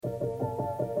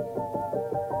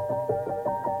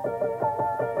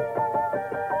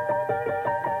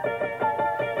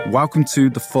Welcome to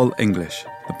The Full English,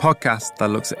 the podcast that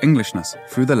looks at Englishness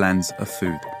through the lens of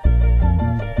food.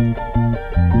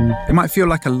 It might feel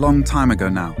like a long time ago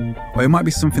now, or it might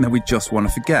be something that we just want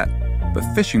to forget, but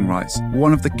fishing rights were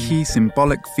one of the key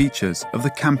symbolic features of the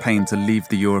campaign to leave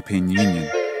the European Union.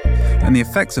 And the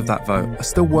effects of that vote are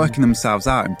still working themselves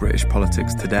out in British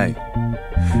politics today.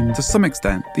 To some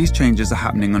extent, these changes are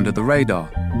happening under the radar,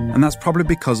 and that's probably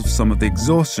because of some of the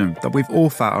exhaustion that we've all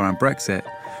felt around Brexit,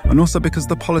 and also because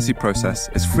the policy process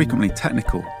is frequently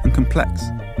technical and complex.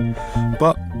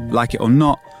 But, like it or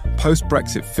not,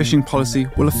 post-Brexit fishing policy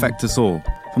will affect us all,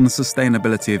 from the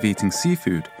sustainability of eating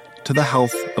seafood to the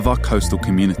health of our coastal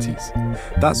communities.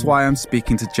 That's why I'm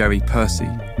speaking to Jerry Percy.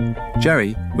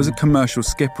 Jerry was a commercial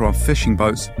skipper on fishing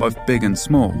boats, both big and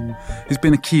small. He's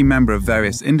been a key member of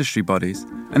various industry bodies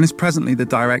and is presently the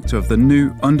director of the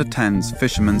new Under-10s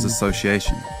Fishermen's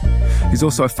Association. He's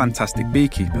also a fantastic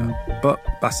beekeeper, but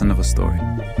that's another story.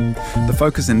 The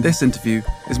focus in this interview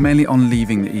is mainly on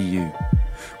leaving the EU.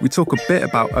 We talk a bit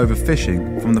about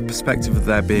overfishing from the perspective of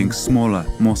there being smaller,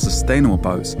 more sustainable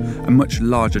boats and much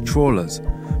larger trawlers.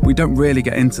 We don't really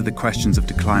get into the questions of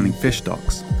declining fish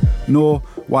stocks, nor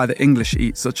why the English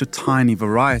eat such a tiny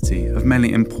variety of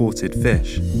mainly imported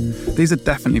fish. These are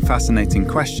definitely fascinating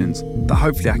questions that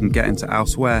hopefully I can get into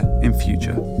elsewhere in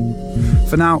future.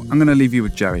 For now, I'm going to leave you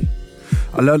with Jerry.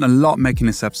 I learned a lot making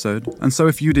this episode, and so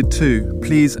if you did too,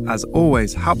 please, as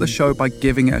always, help the show by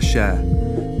giving it a share.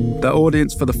 The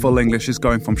audience for The Full English is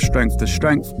going from strength to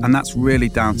strength, and that's really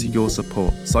down to your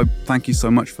support. So thank you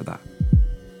so much for that.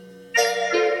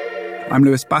 I'm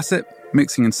Lewis Bassett.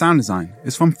 Mixing and sound design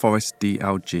is from Forest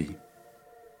DLG.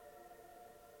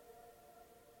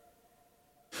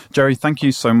 Jerry, thank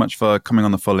you so much for coming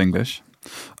on The Full English.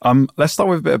 Let's start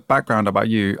with a bit of background about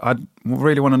you. I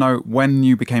really want to know when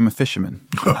you became a fisherman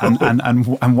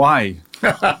and why.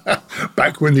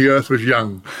 Back when the earth was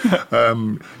young.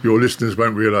 Your listeners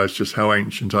won't realise just how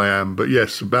ancient I am. But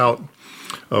yes, about,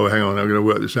 I'm going to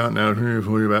work this out now,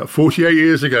 about 48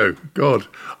 years ago. God,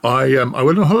 I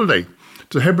went on holiday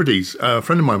to the Hebrides. A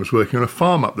friend of mine was working on a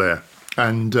farm up there.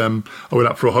 And I went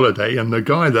up for a holiday, and the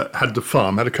guy that had the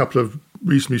farm had a couple of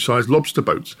reasonably sized lobster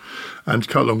boats. And to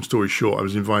cut a long story short, I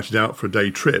was invited out for a day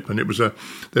trip, and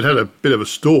they'd had a bit of a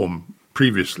storm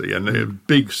previously, and they had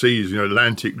big seas,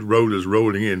 Atlantic rollers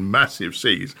rolling in, massive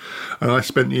seas. And I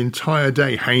spent the entire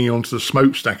day hanging onto the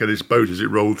smokestack of this boat as it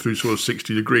rolled through sort of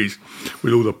 60 degrees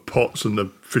with all the pots and the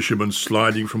fishermen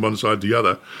sliding from one side to the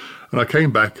other. And I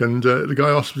came back, and the guy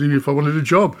asked me if I wanted a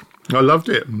job. I loved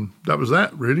it, and that was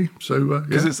that, really. So,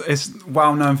 because it's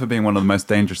well known for being one of the most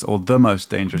dangerous, or the most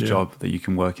dangerous job that you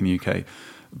can work in the UK.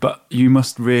 But you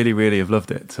must really, really have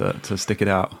loved it to stick it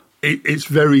out. It's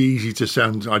very easy to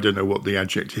sound, I don't know what the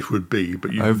adjective would be,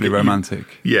 but overly romantic.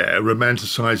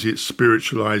 Romanticise it,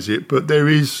 spiritualise it. But there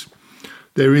is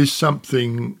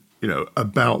something,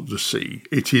 about the sea.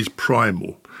 It is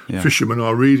primal. Yeah. Fishermen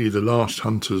are really the last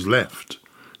hunters left.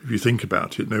 If you think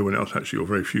about it, no one else actually, or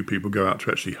very few people go out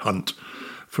to actually hunt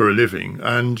for a living.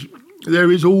 And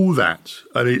there is all that.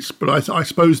 But I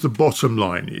suppose the bottom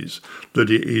line is that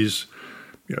it is,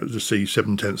 the sea,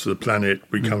 7/10 of the planet,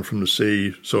 we come from the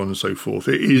sea, so on and so forth.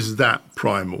 It is that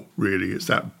primal, really. It's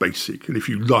that basic. And if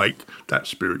you like,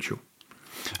 that's spiritual.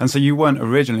 And so you weren't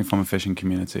originally from a fishing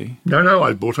community? No,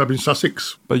 I brought up in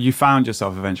Sussex. But you found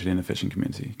yourself eventually in a fishing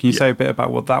community. Can you say a bit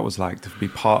about what that was like, to be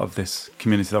part of this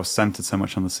community that was centred so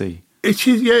much on the sea? It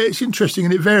is, it's interesting,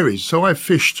 and it varies. So I've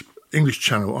fished English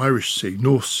Channel, Irish Sea,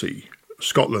 North Sea,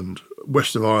 Scotland,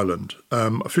 west of Ireland.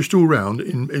 I fished all round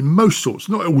in most sorts,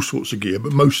 not all sorts of gear,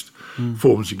 but most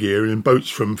forms of gear, and in boats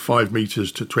from 5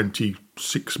 metres to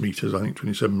 26 metres, I think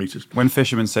 27 metres. When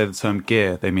fishermen say the term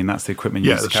gear, they mean that's the equipment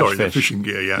used to catch fish. Fishing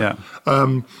gear,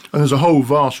 And there's a whole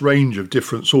vast range of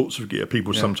different sorts of gear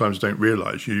people sometimes don't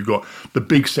realise. You've got the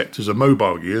big sectors of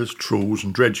mobile gears, trawls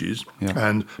and dredges,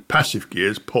 and passive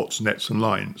gears, pots, nets and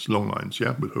lines, long lines,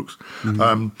 with hooks.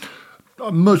 Mm-hmm.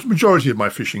 Majority of my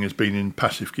fishing has been in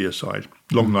passive gear side.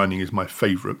 Long lining is my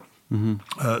favourite. Mm-hmm.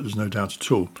 There's no doubt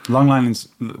at all. Long lining is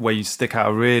where you stick out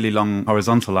a really long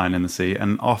horizontal line in the sea,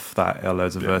 and off that are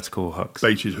loads of vertical hooks.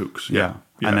 Baited hooks, yeah.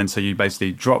 And then so you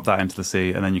basically drop that into the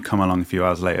sea, and then you come along a few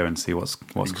hours later and see what's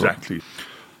exactly.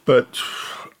 Caught. But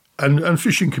and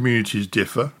fishing communities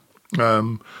differ.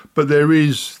 But there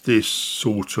is this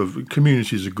sort of,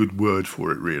 community is a good word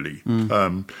for it, really,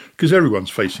 because everyone's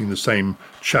facing the same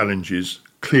challenges.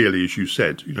 Clearly, as you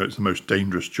said, it's the most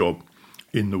dangerous job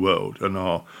in the world, and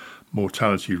our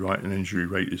mortality rate and injury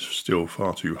rate is still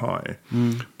far too high.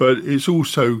 But it's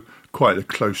also quite a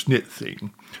close-knit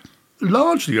thing.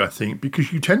 largely, I think,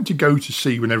 because you tend to go to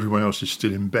sea when everyone else is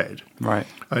still in bed. Right.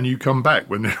 And you come back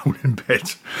when they're all in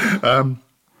bed.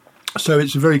 So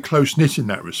it's very close-knit in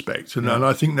that respect. And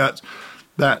I think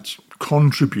that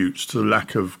contributes to the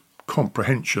lack of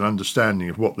comprehension, understanding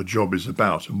of what the job is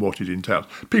about and what it entails.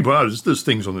 There's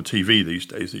things on the TV these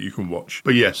days that you can watch.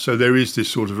 But yes, so there is this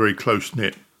sort of very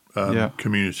close-knit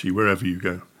community wherever you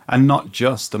go. And not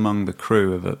just among the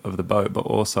crew of the boat, but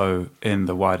also in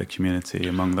the wider community,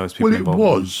 among those people involved.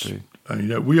 Well,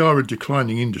 it was. We are a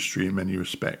declining industry in many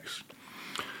respects.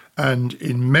 And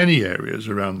in many areas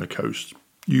around the coast,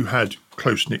 you had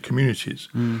close-knit communities.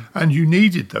 And you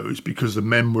needed those because the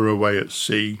men were away at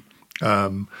sea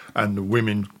and the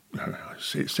women...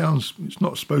 It's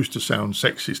not supposed to sound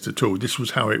sexist at all. This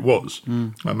was how it was.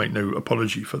 I make no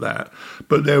apology for that.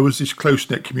 But there was this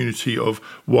close-knit community of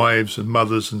wives and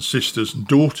mothers and sisters and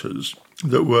daughters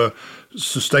that were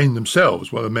sustained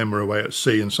themselves while the men were away at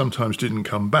sea and sometimes didn't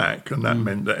come back. And that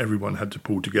meant that everyone had to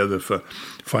pull together for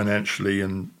financially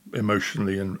and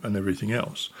emotionally and everything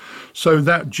else. So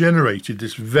that generated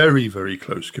this very, very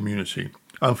close community.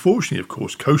 Unfortunately, of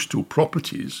course, coastal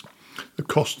properties... the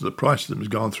cost of the price of them has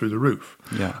gone through the roof.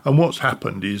 Yeah. And what's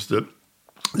happened is that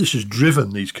this has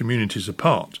driven these communities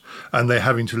apart, and they're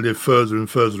having to live further and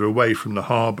further away from the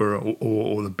harbour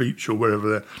or the beach or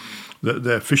wherever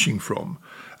they're fishing from.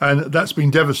 And that's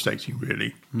been devastating,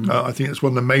 really. I think it's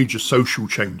one of the major social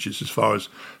changes as far as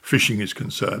fishing is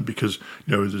concerned, because,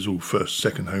 there's all first,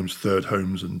 second homes, third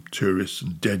homes and tourists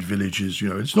and dead villages.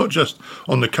 It's not just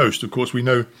on the coast. Of course, we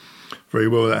know very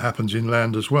well that happens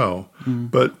inland as well.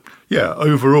 But yeah,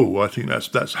 overall, I think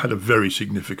that's had a very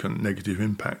significant negative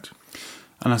impact.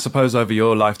 And I suppose over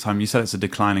your lifetime, you said it's a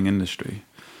declining industry.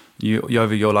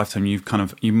 Over your lifetime,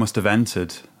 you must have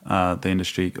entered the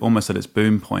industry almost at its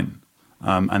boom point,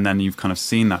 and then you've kind of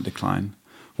seen that decline.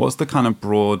 What's the kind of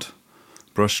broad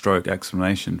brushstroke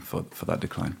explanation for that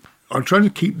decline? I'm trying to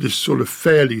keep this sort of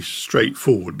fairly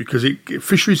straightforward because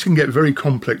fisheries can get very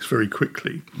complex very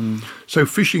quickly. So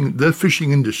the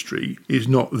fishing industry is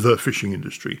not the fishing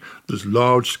industry. There's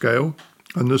large scale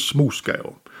and there's small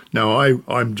scale. Now,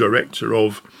 I'm director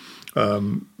of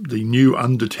the new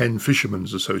Under 10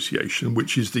 Fishermen's Association,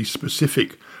 which is the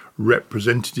specific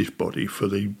representative body for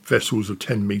the vessels of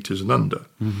 10 metres and under.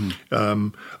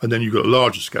 And then you've got a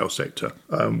larger scale sector,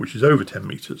 which is over 10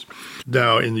 metres.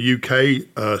 Now, in the UK,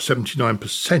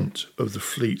 79% of the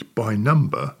fleet by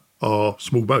number are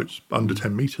small boats, under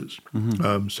 10 metres.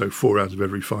 So 4 out of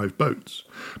every 5 boats.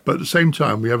 But at the same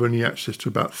time, we have only access to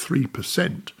about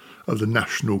 3% of the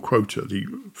national quota, the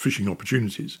fishing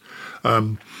opportunities.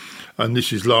 And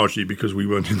this is largely because we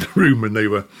weren't in the room when they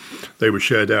were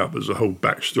shared out. There's a whole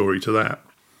backstory to that.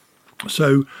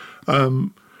 So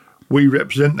we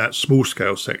represent that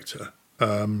small-scale sector.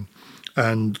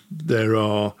 And there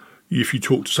are, if you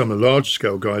talk to some of the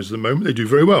large-scale guys at the moment, they do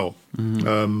very well.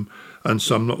 And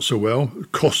some not so well.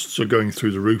 Costs are going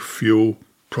through the roof, fuel,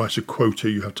 price of quota.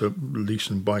 You have to lease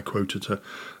and buy quota to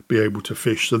be able to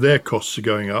fish. So their costs are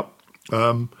going up.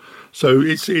 So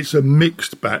it's a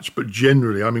mixed batch, but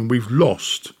generally, we've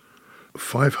lost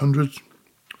 500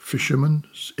 fishermen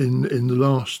in the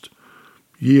last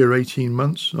year, 18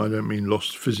 months. I don't mean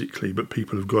lost physically, but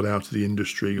people have got out of the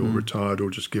industry or retired or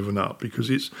just given up because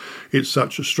it's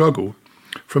such a struggle.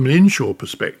 From an inshore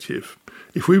perspective,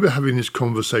 if we were having this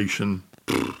conversation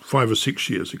 5 or 6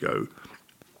 years ago,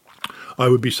 I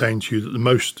would be saying to you that the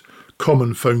most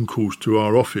common phone calls to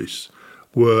our office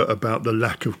were about the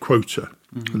lack of quota,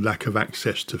 lack of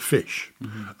access to fish.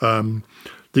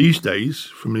 These days,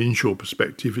 from an inshore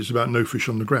perspective, it's about no fish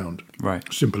on the ground. Right.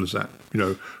 Simple as that.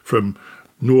 From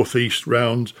northeast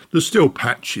round, there's still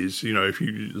patches.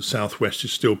 The southwest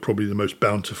is still probably the most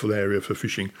bountiful area for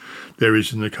fishing there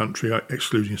is in the country,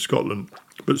 excluding Scotland.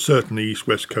 But certainly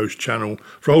east-west coast channel,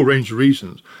 for a whole range of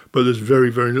reasons. But there's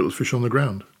very, very little fish on the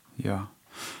ground. Yeah.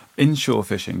 Inshore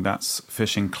fishing, that's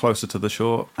fishing closer to the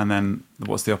shore, and then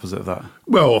what's the opposite of that?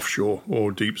 Well, offshore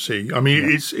or deep sea.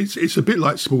 It's a bit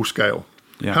like small scale.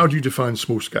 Yeah. How do you define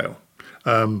small scale?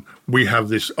 We have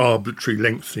this arbitrary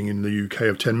length thing in the UK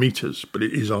of 10 metres, but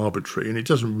it is arbitrary, and it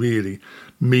doesn't really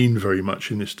mean very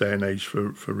much in this day and age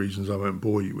for reasons I won't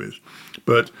bore you with.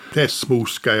 But they're small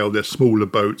scale, they're smaller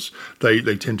boats. They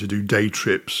tend to do day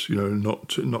trips,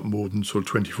 not more than sort of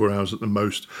 24 hours at the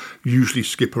most. Usually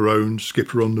skipper owned,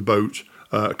 skipper on the boat,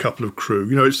 a couple of crew.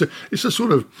 It's a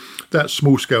sort of that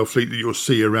small scale fleet that you'll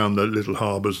see around the little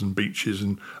harbours and beaches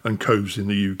and coves in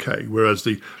the UK, whereas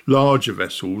the larger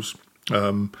vessels,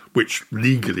 which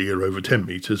legally are over 10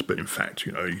 metres, but in fact,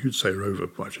 you could say are over,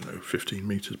 15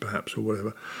 metres perhaps or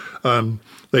whatever.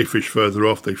 They fish further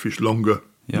off, they fish longer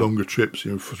longer trips,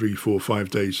 for 3, 4, 5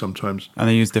 days sometimes. And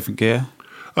they use different gear?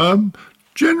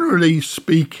 Generally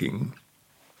speaking,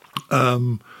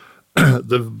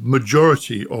 the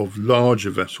majority of larger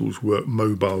vessels work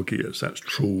mobile gears. That's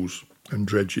trawls and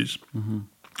dredges.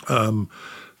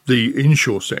 The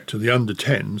inshore sector, the under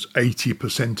 10s,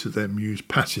 80% of them use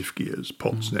passive gears,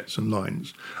 pots, nets and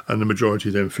lines, and the majority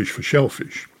of them fish for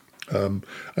shellfish. And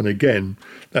again,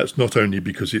 that's not only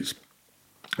because it's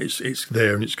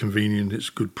there and it's convenient, it's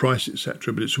good price,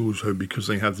 etc., but it's also because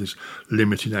they have this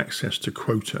limited access to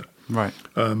quota. Right.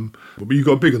 But you've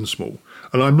got big and small.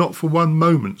 And I'm not for one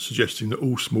moment suggesting that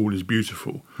all small is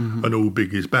beautiful and all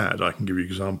big is bad. I can give you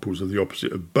examples of the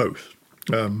opposite of both.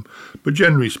 But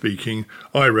generally speaking,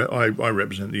 I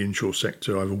represent the inshore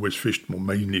sector. I've always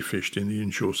mainly fished in the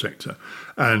inshore sector.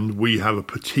 And we have a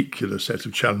particular set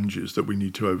of challenges that we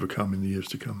need to overcome in the years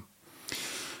to come.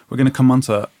 We're going to come on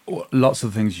to lots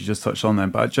of things you just touched on there,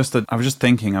 but I was just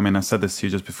thinking, I said this to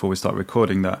you just before we start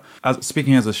recording, that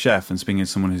speaking as a chef and speaking as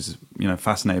someone who's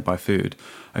fascinated by food,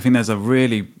 I think there's a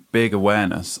really big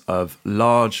awareness of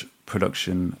large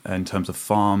production in terms of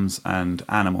farms and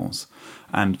animals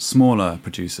and smaller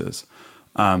producers,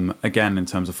 again, in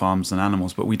terms of farms and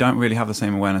animals, but we don't really have the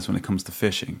same awareness when it comes to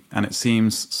fishing. And it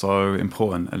seems so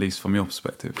important, at least from your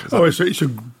perspective. It's a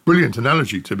brilliant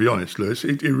analogy, to be honest, Lewis.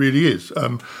 It really is.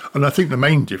 And I think the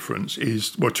main difference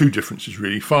is, two differences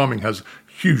really. Farming has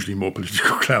hugely more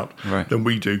political clout than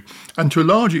we do. And to a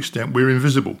large extent, we're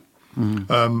invisible.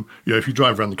 If you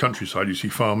drive around the countryside, you see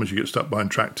farmers, you get stuck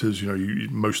behind tractors,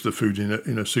 most of the food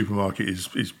in a supermarket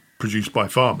is produced by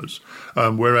farmers,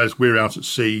 whereas we're out at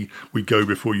sea, we go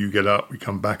before you get up, we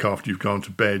come back after you've gone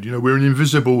to bed. We're an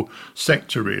invisible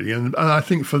sector really, and I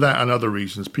think for that and other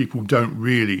reasons people don't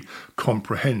really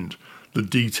comprehend the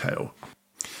detail.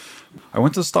 I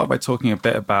want to start by talking a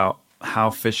bit about how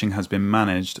fishing has been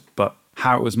managed, but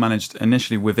how it was managed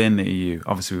initially within the EU.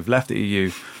 Obviously we've left the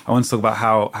EU. I want to talk about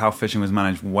how fishing was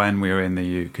managed when we were in the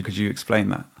EU. Could you explain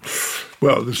that?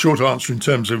 Well, the short answer in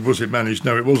terms of was it managed,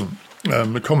 no it wasn't.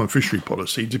 The common fishery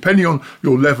policy, depending on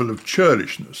your level of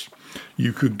churlishness,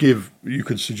 you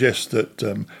could suggest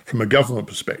that from a government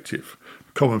perspective,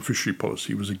 common fishery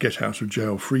policy was a get out of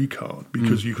jail free card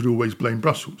because you could always blame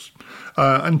Brussels.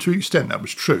 And to an extent that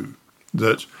was true,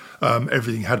 that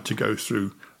everything had to go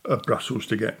through Brussels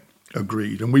to get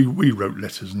agreed. And we wrote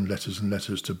letters and letters and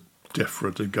letters to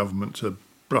DEFRA, the government, to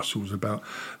Brussels about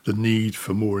the need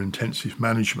for more intensive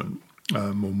management.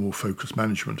 Or more focused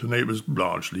management, and it was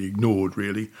largely ignored,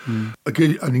 really.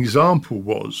 Again, an example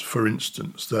was, for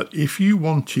instance, that if you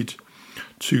wanted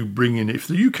to bring in, if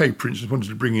the UK, for instance, wanted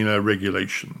to bring in a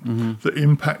regulation that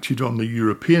impacted on the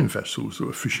European vessels that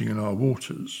were fishing in our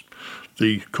waters,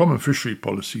 the common fishery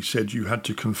policy said you had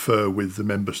to confer with the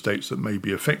member states that may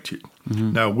be affected.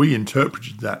 Now, we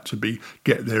interpreted that to be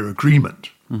get their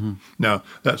agreement. Now,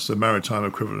 that's the maritime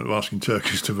equivalent of asking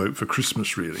turkeys to vote for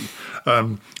Christmas, really.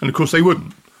 And, of course, they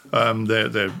wouldn't.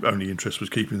 Their only interest was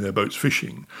keeping their boats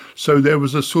fishing. So there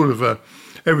was a sort of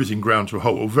everything ground to a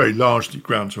halt, or very largely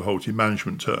ground to a halt in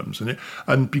management terms.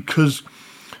 And because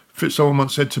someone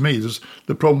once said to me,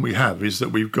 the problem we have is that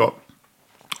we've got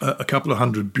a couple of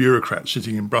hundred bureaucrats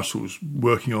sitting in Brussels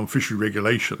working on fishery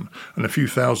regulation and a few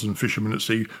thousand fishermen at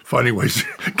sea finding ways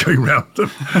of going around them.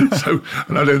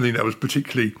 And I don't think that was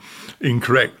particularly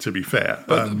incorrect, to be fair.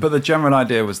 But the general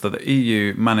idea was that the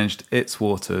EU managed its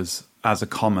waters as a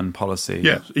common policy.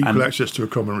 Yes, equal access to a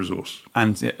common resource.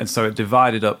 And so it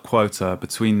divided up quota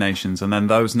between nations, and then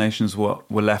those nations were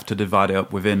left to divide it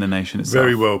up within the nation itself.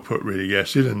 Very well put, really,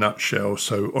 yes, in a nutshell.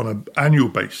 So on an annual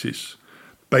basis,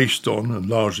 based on and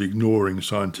largely ignoring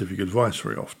scientific advice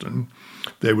very often,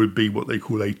 there would be what they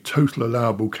call a total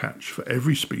allowable catch for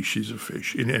every species of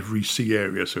fish in every sea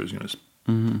area. So it's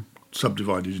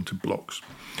subdivided into blocks.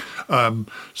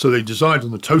 So they decide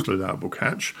on the total allowable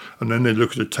catch, and then they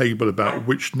look at a table about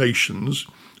which nations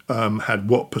had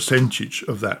what percentage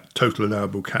of that total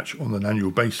allowable catch on an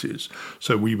annual basis.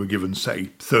 So we were given, say,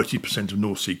 30% of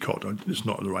North Sea cod. It's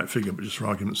not the right figure, but just for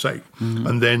argument's sake.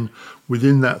 And then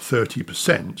within that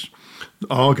 30%,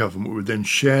 our government would then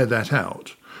share that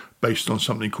out based on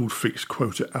something called fixed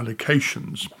quota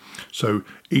allocations. So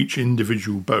each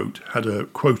individual boat had a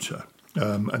quota,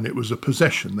 and it was a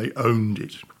possession. They owned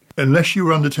it. Unless you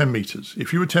were under 10 metres.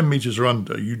 If you were 10 metres or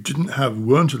under, you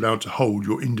weren't allowed to hold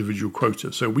your individual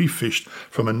quota. So we fished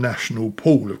from a national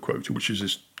pool of quota, which is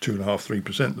this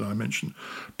 2.5–3% that I mentioned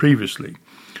previously.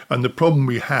 And the problem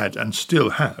we had and still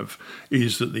have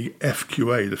is that the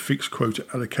FQA, the fixed quota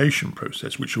allocation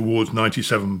process, which awards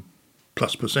 97+%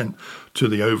 to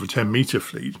the over 10 metre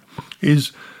fleet,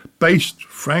 is based,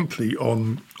 frankly,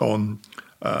 on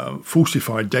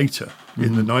falsified data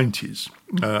in the 90s.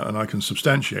 And I can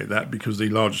substantiate that because the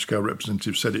larger scale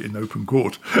representative said it in open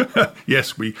court.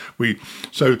 Yes,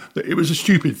 so it was a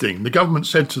stupid thing. The government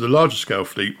said to the larger scale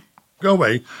fleet, go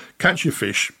away, catch your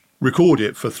fish, record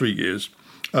it for 3 years,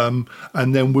 and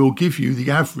then we'll give you the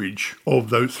average of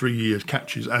those 3 years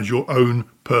catches as your own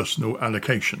personal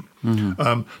allocation.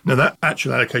 Now, that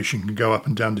actual allocation can go up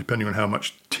and down depending on how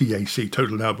much TAC,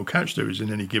 total allowable catch, there is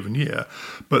in any given year,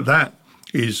 but that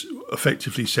is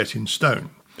effectively set in stone.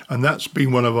 And that's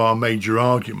been one of our major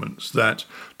arguments, that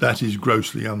is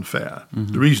grossly unfair.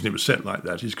 The reason it was set like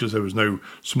that is because there was no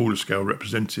smaller scale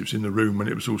representatives in the room when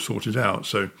it was all sorted out.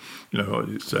 So,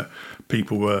 it's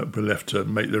people were left to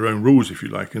make their own rules, if you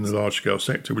like, in the large scale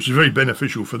sector, which is very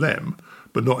beneficial for them,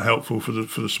 but not helpful for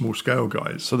the small scale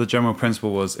guys. So the general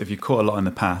principle was, if you caught a lot in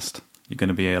the past, you're going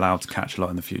to be allowed to catch a lot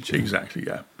in the future. Exactly,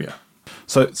 yeah.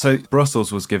 So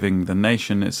Brussels was giving the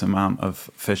nation its amount of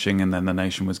fishing, and then the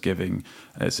nation was giving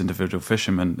its individual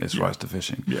fishermen its rights to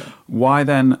fishing. Yeah. Why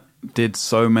then did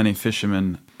so many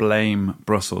fishermen blame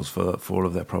Brussels for all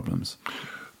of their problems?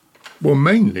 Well,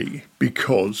 mainly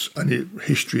because, and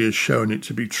history has shown it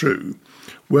to be true,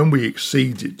 when we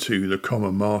acceded to the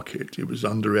common market, it was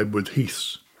under Edward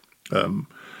Heath's prime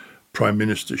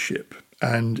ministership,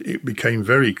 and it became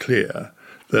very clear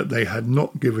that they had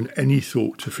not given any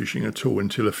thought to fishing at all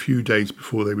until a few days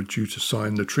before they were due to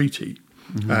sign the treaty.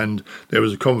 And there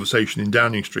was a conversation in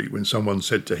Downing Street when someone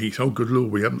said to Heath, oh, good Lord,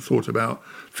 we haven't thought about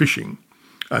fishing.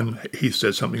 And Heath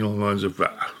said something along the lines of,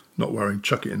 not worrying,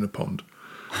 chuck it in the pond,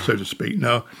 so to speak.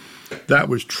 Now, that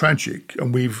was tragic,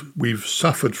 and we've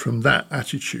suffered from that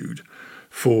attitude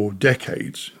for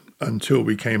decades until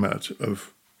we came out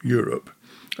of Europe.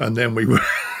 And then we were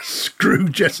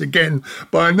screwed yet again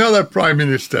by another prime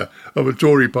minister of a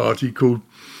Tory party called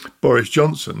Boris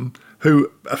Johnson, who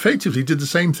effectively did the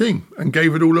same thing and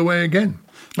gave it all away again.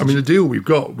 I mean, the deal we've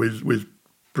got with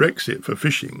Brexit for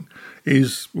fishing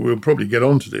is, we'll probably get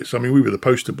onto this. I mean, we were the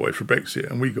poster boy for Brexit,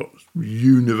 and we got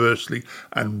universally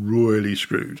and royally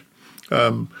screwed.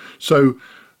 So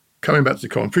coming back to the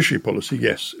common fishery policy,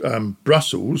 yes,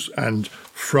 Brussels and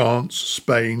France,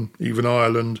 Spain, even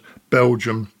Ireland,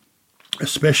 Belgium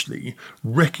especially,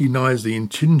 recognise the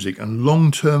intrinsic and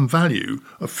long-term value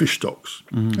of fish stocks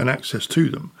and access to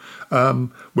them,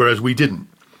 whereas we didn't.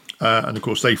 And of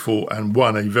course they fought and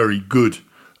won a very good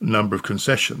number of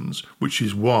concessions, which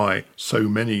is why so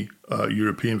many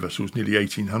European vessels, nearly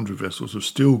 1,800 vessels, have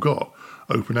still got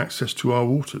open access to our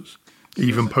waters,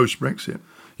 even post-Brexit.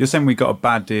 You're saying we got a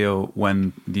bad deal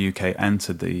when the UK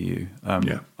entered the EU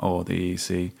or the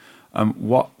EEC. In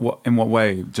what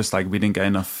way? Just like we didn't get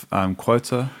enough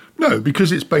quota? No,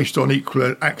 because it's based on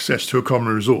equal access to a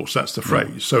common resource. That's the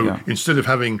phrase. So instead of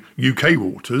having UK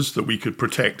waters that we could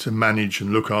protect and manage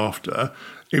and look after,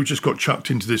 it just got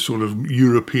chucked into this sort of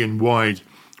European-wide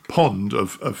pond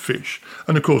of fish.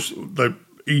 And of course, the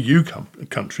EU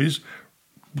countries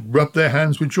rubbed their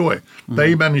hands with joy.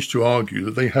 They managed to argue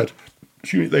that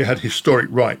they had historic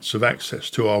rights of access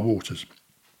to our waters.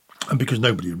 And because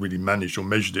nobody had really managed or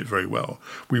measured it very well,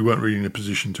 we weren't really in a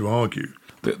position to argue.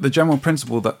 The general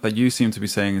principle that you seem to be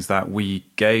saying is that we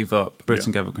gave up,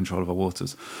 Britain gave up control of our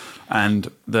waters.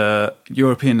 And the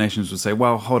European nations would say,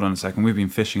 well, hold on a second, we've been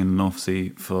fishing in the North Sea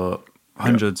for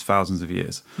hundreds, thousands of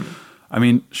years. I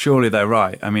mean, surely they're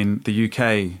right. I mean, the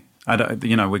UK,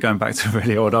 we're going back to a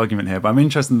really old argument here, but I'm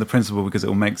interested in the principle because it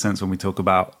will make sense when we talk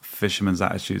about fishermen's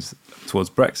attitudes towards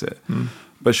Brexit.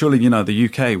 But surely, the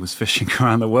UK was fishing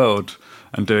around the world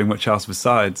and doing much else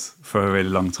besides for a really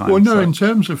long time. Well, no, in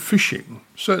terms of fishing,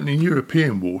 certainly in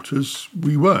European waters,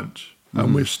 we weren't,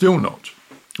 and we're still not.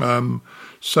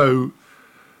 So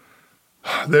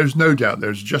there's no doubt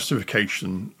there's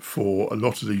justification for a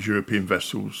lot of these European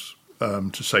vessels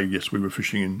to say, yes, we were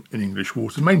fishing in English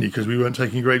waters, mainly because we weren't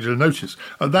taking a great deal of notice.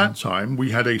 At that time,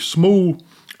 we had a small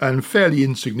and fairly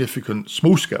insignificant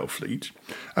small-scale fleet,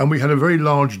 and we had a very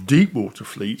large deep-water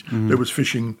fleet that was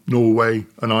fishing Norway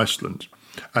and Iceland.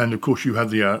 And, of course, you had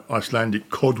the Icelandic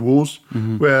cod wars,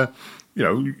 where,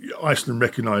 Iceland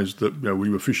recognised that we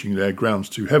were fishing their grounds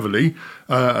too heavily,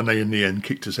 and they, in the end,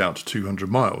 kicked us out to 200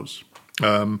 miles.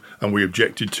 And we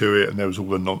objected to it, and there was all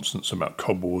the nonsense about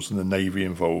cod wars and the Navy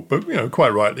involved. But, quite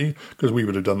rightly, because we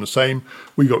would have done the same,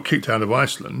 we got kicked out of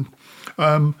Iceland.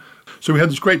 So we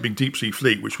had this great big deep sea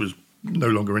fleet, which was no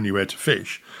longer anywhere to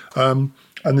fish, and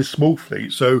this small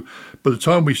fleet. So by the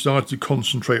time we started to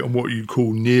concentrate on what you'd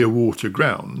call near water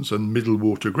grounds and middle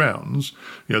water grounds,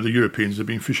 the Europeans had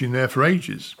been fishing there for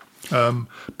ages.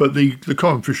 But the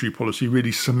common fishery policy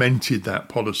really cemented that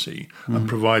policy and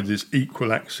provided this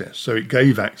equal access. So it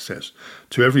gave access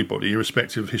to everybody,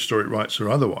 irrespective of historic rights or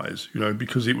otherwise,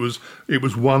 because it was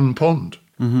one pond.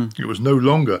 It was no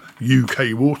longer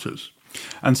UK waters.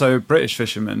 And so British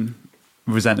fishermen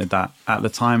resented that at the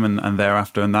time and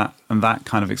thereafter, and that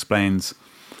kind of explains,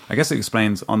 I guess it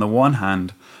explains on the one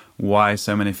hand why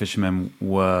so many fishermen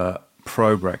were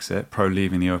pro-Brexit,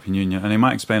 pro-leaving the European Union, and it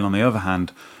might explain on the other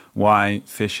hand why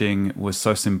fishing was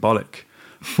so symbolic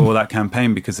for that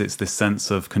campaign, because it's this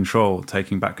sense of control,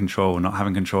 taking back control, not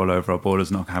having control over our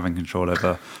borders, not having control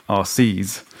over our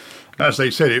seas. As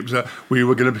they said, it was we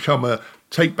were going to become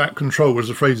take back control was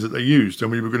the phrase that they used,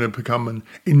 and we were going to become an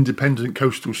independent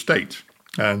coastal state.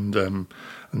 And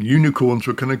unicorns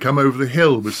were going to come over the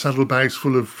hill with saddlebags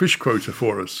full of fish quota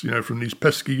for us, from these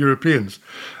pesky Europeans.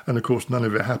 And of course, none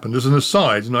of it happened. As an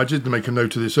aside, and I did make a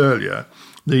note of this earlier,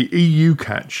 the EU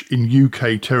catch in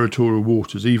UK territorial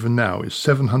waters, even now, is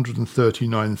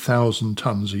 739,000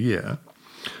 tonnes a year.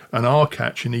 And our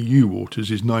catch in EU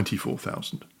waters is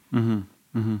 94,000.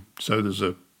 So there's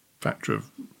a factor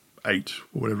of 8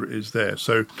 or whatever it is there.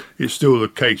 So it's still the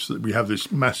case that we have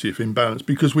this massive imbalance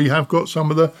because we have got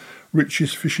some of the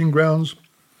richest fishing grounds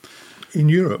in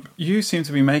Europe. You seem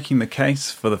to be making the case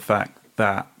for the fact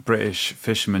that British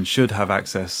fishermen should have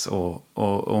access or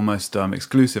almost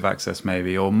exclusive access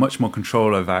maybe, or much more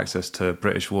control over access to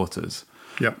British waters.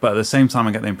 Yeah. But at the same time,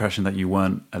 I get the impression that you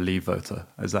weren't a Leave voter.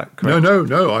 Is that correct?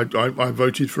 No. I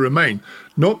voted for Remain,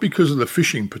 not because of the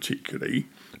fishing particularly,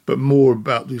 but more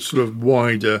about the sort of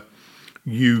wider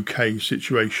UK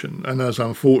situation. And as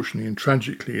unfortunately and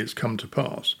tragically it's come to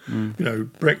pass,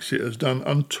 Brexit has done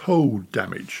untold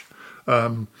damage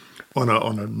on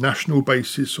a national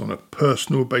basis, on a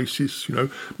personal basis.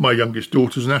 My youngest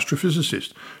daughter's an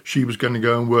astrophysicist. She was going to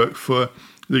go and work for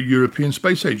the European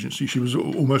Space Agency. She was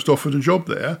almost offered a job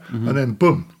there, and then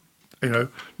boom,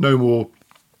 no more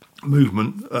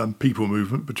movement, people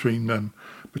movement between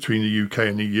the UK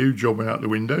and the EU, job went out the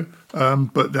window.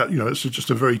 But that, it's just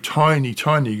a very tiny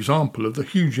example of the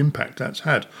huge impact that's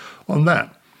had on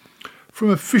that. From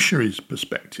a fisheries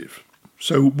perspective,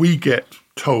 so we get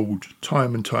told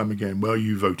time and time again, well,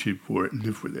 you voted for it,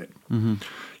 live with it.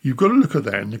 You've got to look at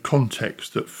that in the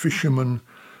context that fishermen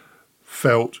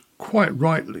felt quite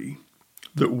rightly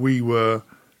that we were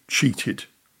cheated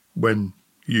when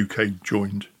UK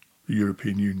joined the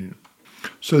European Union.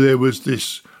 So there was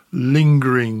this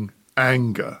lingering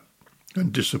anger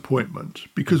and disappointment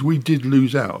because we did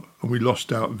lose out, and we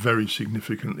lost out very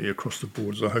significantly across the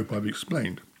board, as I hope I've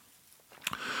explained.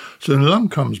 So then along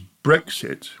comes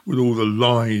Brexit with all the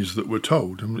lies that were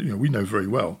told, and we know very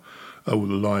well all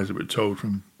the lies that were told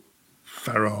from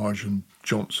Farage and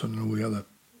Johnson and all the other,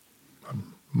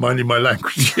 I'm minding my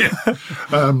language here,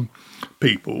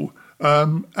 people.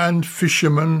 And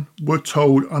fishermen were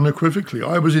told unequivocally.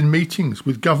 I was in meetings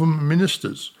with government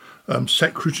ministers,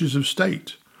 secretaries of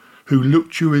state, who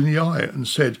looked you in the eye and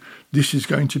said, this is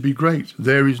going to be great.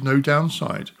 There is no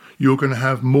downside. You're going to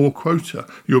have more quota.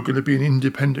 You're going to be an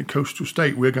independent coastal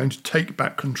state. We're going to take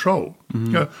back control.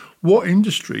 What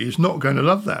industry is not going to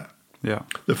love that? Yeah.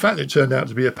 The fact that it turned out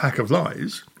to be a pack of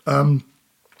lies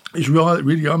is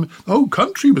really the whole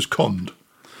country was conned.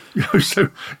 So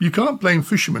you can't blame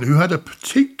fishermen who had a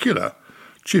particular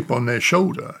chip on their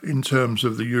shoulder in terms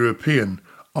of the European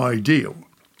ideal.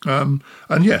 And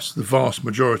yes, the vast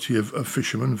majority of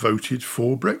fishermen voted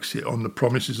for Brexit on the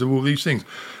promises of all these things.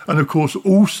 And of course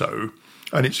also,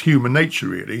 and it's human nature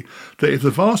really, that if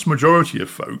the vast majority of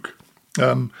folk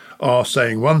are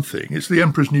saying one thing, it's the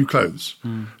emperor's new clothes.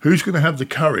 Who's going to have the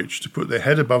courage to put their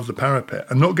head above the parapet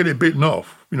and not get it bitten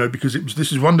off, because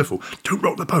this is wonderful. Don't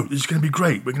rock the boat. This is going to be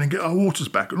great. We're going to get our waters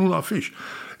back and all our fish.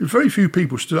 Very few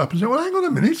people stood up and said, well, hang on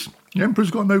a minute. The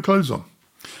emperor's got no clothes on.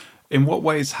 In what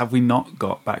ways have we not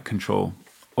got back control?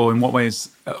 Or in what ways,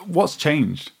 what's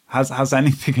changed? Has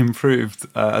anything improved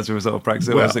as a result of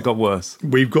Brexit, or has it got worse?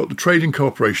 We've got the Trade and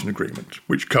Cooperation Agreement,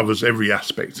 which covers every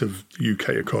aspect of the UK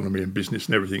economy and business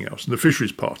and everything else. And the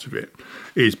fisheries part of it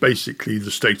is basically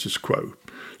the status quo.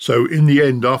 So in the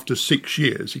end, after 6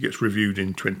 years, it gets reviewed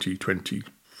in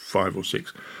 2025 or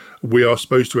 6, we are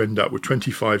supposed to end up with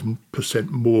 25%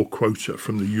 more quota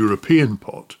from the European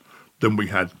pot than we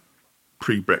had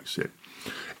pre-Brexit.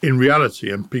 In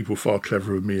reality, and people far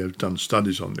cleverer than me have done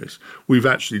studies on this, we've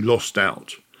actually lost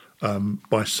out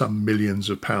by some millions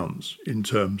of pounds in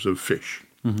terms of fish.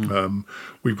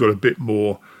 We've got a bit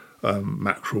more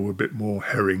mackerel, a bit more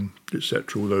herring,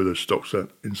 etc., although the stocks are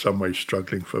in some ways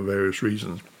struggling for various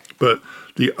reasons. But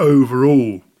the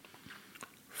overall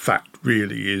fact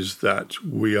really is that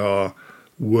we are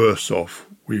worse off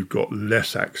we've got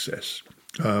less access.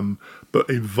 But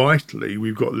vitally,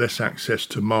 we've got less access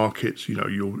to markets.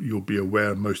 You'll be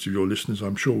aware, most of your listeners,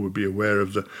 I'm sure, will be aware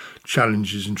of the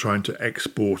challenges in trying to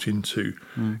export into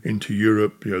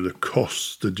Europe. The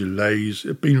costs, the delays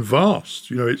have been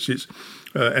vast. It's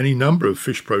any number of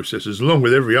fish processors, along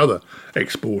with every other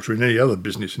exporter in any other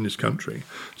business in this country,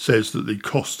 says that the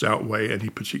costs outweigh any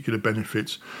particular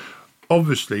benefits.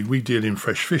 Obviously, we deal in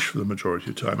fresh fish for the majority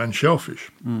of the time and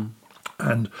shellfish.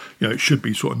 And, it should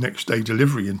be sort of next day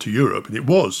delivery into Europe. And it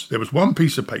was. There was one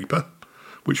piece of paper,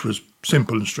 which was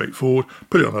simple and straightforward.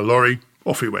 Put it on a lorry,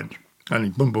 off it went.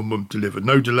 And boom, boom, boom, delivered.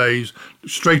 No delays,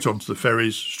 straight onto the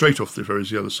ferries, straight off the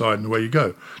ferries the other side, and away you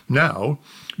go. Now,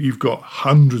 you've got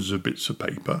hundreds of bits of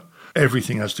paper.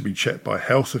 Everything has to be checked by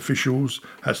health officials,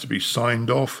 has to be signed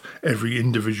off. Every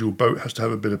individual boat has to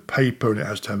have a bit of paper, and it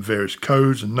has to have various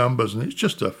codes and numbers, and it's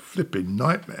just a flipping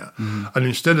nightmare. And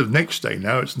instead of next day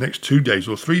now, it's next 2 days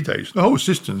or 3 days. The whole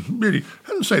system really, I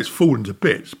don't say it's fallen to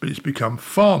bits, but it's become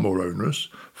far more onerous,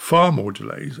 far more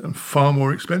delays, and far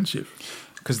more expensive.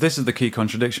 Because this is the key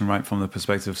contradiction, right, from the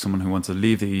perspective of someone who wants to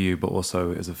leave the EU but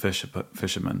also is a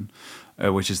fisherman,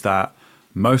 which is that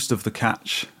most of the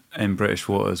catch in British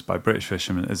waters by British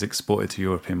fishermen is exported to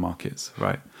European markets,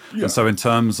 right? Yeah. And so in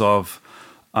terms of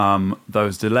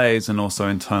those delays and also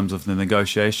in terms of the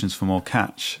negotiations for more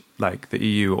catch, like the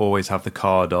EU always have the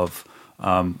card of,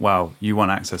 well, you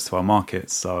want access to our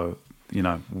markets, so,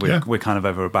 we're kind of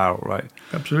over a barrel, right?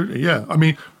 Absolutely, yeah. I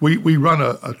mean, we run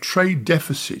a trade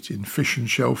deficit in fish and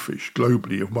shellfish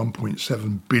globally of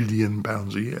 £1.7 billion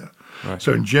a year. Right.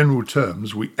 So in general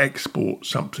terms, we export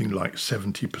something like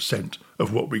 70%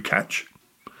 of what we catch,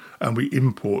 and we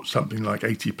import something like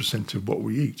 80% of what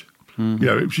we eat.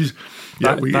 Which is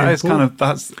that's kind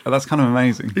of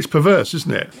amazing. It's perverse,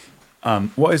 isn't it?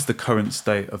 What is the current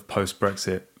state of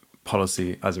post-Brexit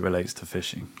policy as it relates to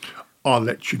fishing? I'll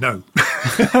let you know.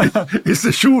 It's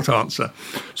the short answer.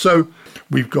 So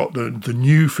we've got the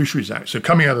new Fisheries Act. So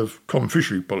coming out of Common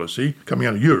Fishery Policy, coming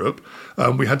out of Europe,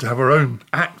 we had to have our own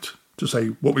act to say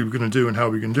what we were going to do and how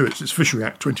we were going to do it. So it's Fishery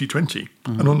Act 2020.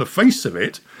 And on the face of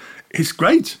it, it's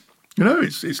great.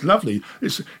 It's lovely.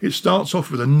 It starts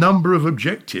off with a number of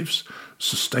objectives: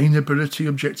 sustainability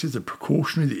objectives, the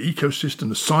precautionary, the ecosystem,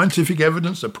 the scientific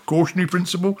evidence, the precautionary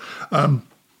principle,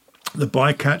 the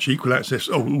bycatch, equal access,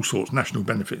 all sorts, national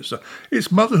benefits. So it's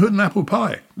motherhood and apple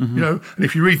pie, And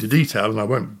if you read the detail, and I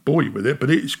won't bore you with it, but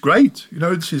it's great.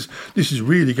 This is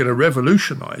really going to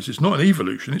revolutionise. It's not an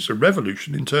evolution; it's a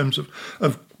revolution in terms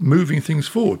of moving things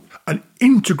forward. An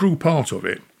integral part of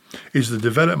it is the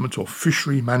development of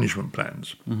fishery management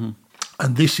plans,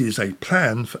 and this is a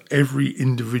plan for every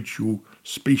individual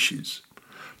species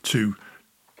to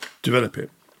develop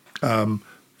it.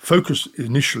 Focus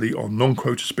initially on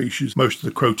non-quota species. Most of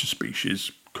the quota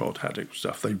species, cod, haddock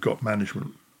stuff, they've got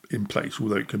management in place,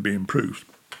 although it can be improved.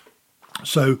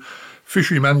 So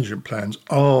fishery management plans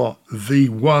are the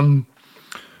one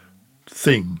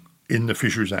thing in the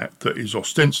Fisheries Act that is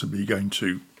ostensibly going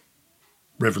to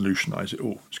revolutionise it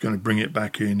all. It's going to bring it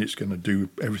back in. It's going to do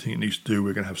everything it needs to do.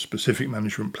 We're going to have specific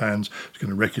management plans. It's going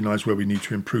to recognise where we need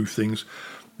to improve things.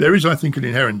 There is, I think, an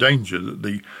inherent danger that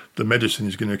the medicine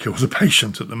is going to kill the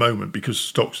patient at the moment because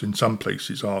stocks in some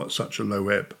places are at such a low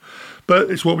ebb. But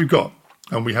it's what we've got,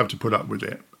 and we have to put up with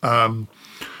it.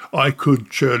 I could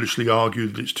churlishly argue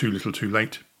that it's too little too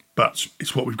late, but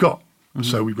it's what we've got.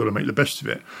 So we've got to make the best of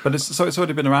it. But it's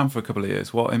already been around for a couple of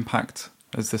years. What impact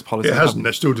has this policy It hasn't.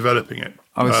 They're still developing it.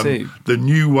 I see. The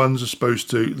new ones are supposed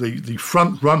to, the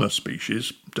front runner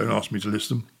species, don't ask me to list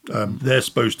them, they're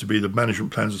supposed to be, the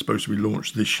management plans are supposed to be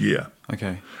launched this year.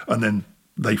 Okay. And then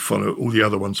they follow, all the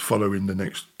other ones follow in the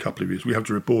next couple of years. We have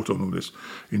to report on all this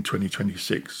in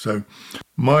 2026. So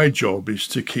my job is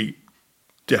to keep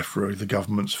DEFRA, the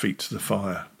government's feet to the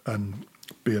fire, and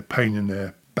be a pain in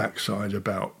their backside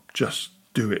about just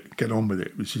do it, get on with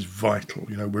it. This is vital.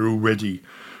 We're already,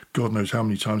 God knows how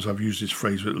many times I've used this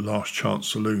phrase with last chance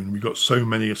saloon. We've got so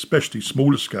many, especially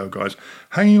smaller scale guys,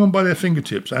 hanging on by their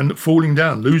fingertips and falling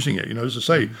down, losing it. As I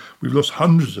say, we've lost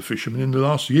hundreds of fishermen in the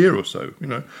last year or so.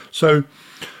 So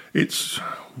it's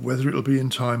whether it'll be in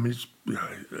time is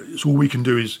it's all we can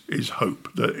do is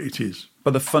hope that it is.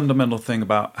 But the fundamental thing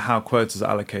about how quotas are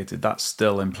allocated, that's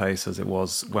still in place as it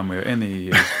was when we were in the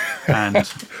EU. And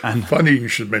funny you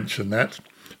should mention that.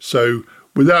 So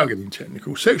without getting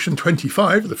technical, Section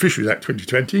 25 of the Fisheries Act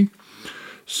 2020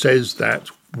 says that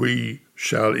we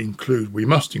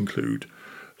must include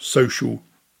social,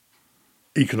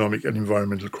 economic and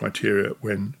environmental criteria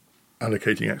when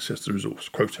allocating access to the resource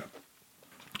quota.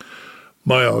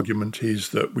 My argument is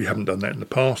that we haven't done that in the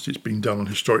past. It's been done on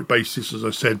a historic basis. As I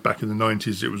said, back in the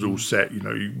 90s, it was all set.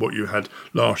 What you had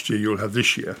last year, you'll have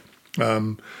this year.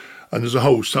 And there's a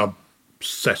whole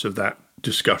subset of that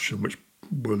discussion, which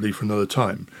we'll leave for another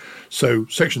time. So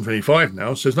Section 25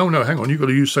 now says, no, hang on, you've got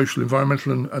to use social,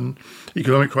 environmental and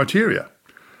economic criteria.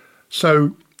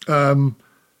 So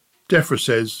DEFRA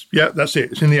says, yeah, that's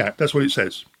it. It's in the Act. That's what it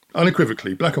says.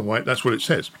 Unequivocally, black and white, that's what it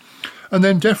says. And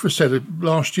then DEFRA said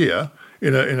last year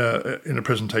in a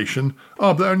presentation,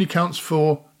 but that only counts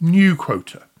for new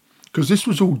quota. Because this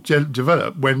was all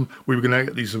developed when we were going to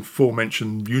get these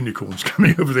aforementioned unicorns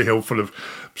coming over the hill full of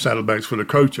saddlebags full of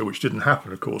quota, which didn't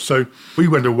happen, of course. So we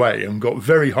went away and got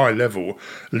very high-level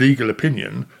legal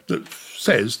opinion that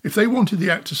says if they wanted the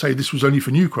Act to say this was only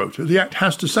for new quota, the Act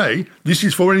has to say this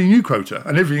is for any new quota,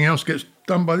 and everything else gets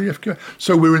done by the FQA.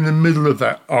 So we're in the middle of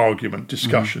that argument,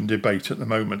 discussion, debate at the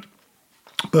moment.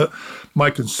 But my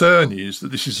concern is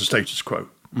that this is the status quo.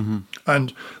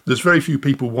 And there's very few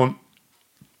people want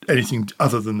anything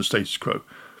other than the status quo.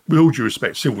 With all due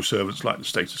respect, civil servants like the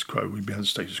status quo. We've had the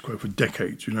status quo for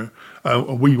decades,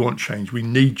 and we want change. We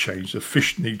need change. The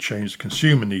fish need change. The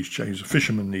consumer needs change. The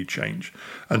fishermen need change.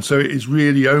 And so it is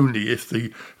really only if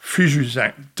the Fisheries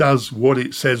Act does what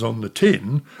it says on the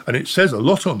tin, and it says a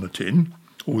lot on the tin,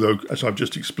 although, as I've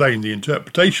just explained, the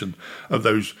interpretation of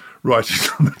those writings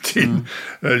on the tin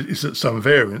is at some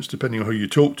variance, depending on who you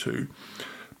talk to.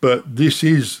 But this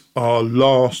is our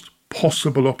last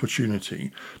possible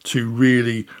opportunity to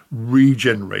really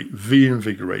regenerate,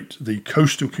 reinvigorate the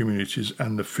coastal communities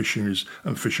and the fisheries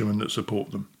and fishermen that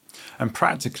support them. And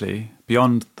practically,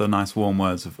 beyond the nice warm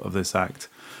words of this Act,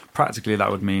 practically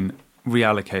that would mean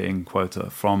reallocating quota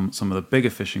from some of the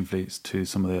bigger fishing fleets to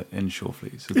some of the inshore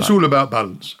fleets. It's all about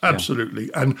balance, absolutely.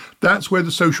 Yeah. And that's where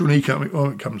the social and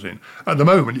economic comes in. At the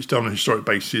moment, it's done on a historic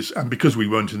basis, and because we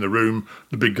weren't in the room,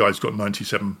 the big guys got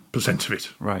 97% of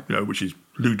it, right? Which is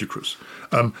ludicrous.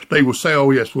 They will say,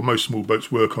 yes, most small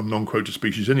boats work on non-quota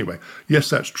species anyway.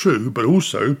 Yes, that's true, but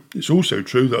it's also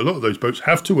true that a lot of those boats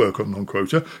have to work on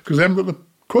non-quota because they haven't got the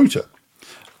quota.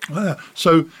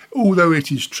 So, although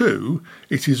it is true,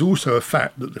 it is also a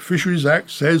fact that the Fisheries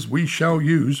Act says we shall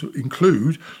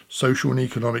include social and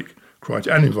economic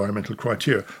criteria and environmental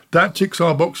criteria. That ticks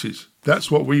our boxes. That's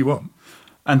what we want.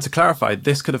 And to clarify,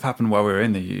 this could have happened while we were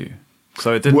in the EU.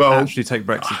 So it didn't actually take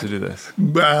Brexit to do this?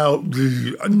 Well,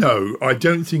 no, I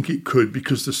don't think it could,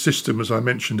 because the system, as I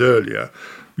mentioned earlier,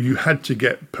 you had to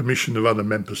get permission of other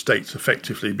member states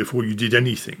effectively before you did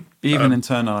anything. Even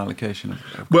internal allocation?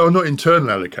 Well, not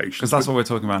internal allocation. Because that's what we're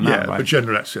talking about now, right? But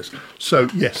general access. So,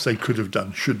 yes, they could have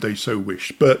done, should they so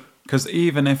wish. But because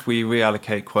even if we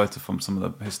reallocate quota from some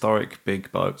of the historic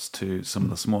big boats to some of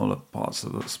the smaller parts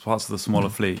of the smaller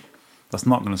fleet, that's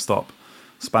not going to stop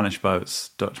Spanish boats,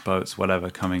 Dutch boats,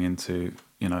 whatever, coming into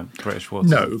British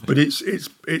waters. No, but it's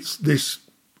this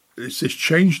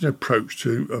change in approach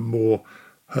to a more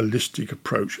holistic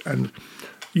approach, and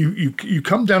you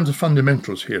come down to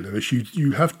fundamentals here, Lewis.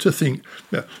 You have to think.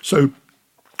 So,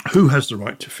 who has the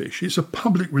right to fish? It's a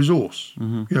public resource.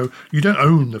 You don't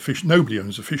own the fish. Nobody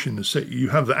owns the fish in the sea. You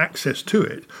have the access to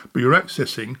it, but you're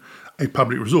accessing a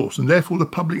public resource, and therefore the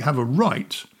public have a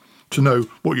right to know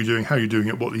what you're doing, how you're doing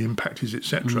it, what the impact is,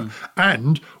 etc.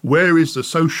 And where is the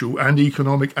social and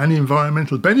economic and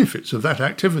environmental benefits of that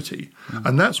activity.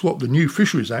 And that's what the new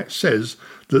Fisheries Act says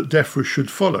that DEFRA should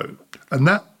follow. And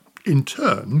that, in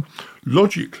turn,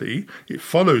 logically, it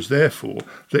follows, therefore,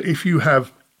 that if you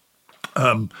have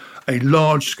a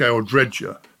large-scale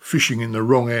dredger fishing in the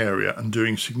wrong area and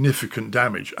doing significant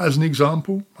damage. As an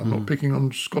example, I'm not picking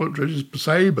on scallop dredgers per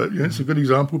se, but it's a good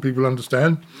example, people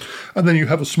understand. And then you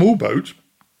have a small boat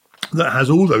that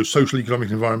has all those social, economic,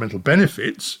 and environmental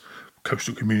benefits,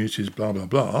 coastal communities, blah, blah,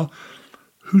 blah.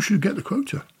 Who should get the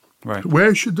quota? Right.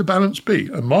 Where should the balance be?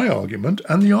 And my argument,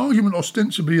 and the argument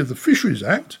ostensibly of the Fisheries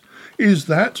Act, is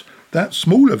that that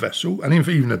smaller vessel, and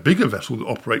even a bigger vessel that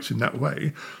operates in that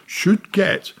way, should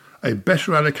get a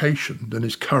better allocation than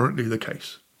is currently the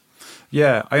case.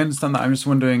 Yeah, I understand that. I'm just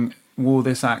wondering, will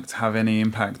this Act have any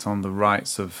impact on the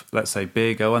rights of, let's say,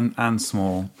 big and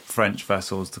small French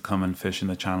vessels to come and fish in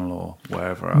the Channel or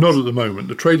wherever else? Not at the moment.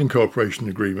 The Trade and Cooperation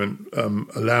Agreement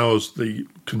allows the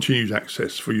continued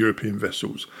access for European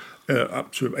vessels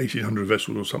up to 1,800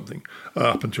 vessels or something,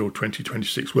 up until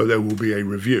 2026, where there will be a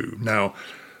review. Now,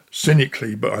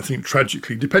 cynically, but I think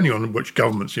tragically, depending on which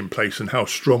government's in place and how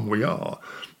strong we are,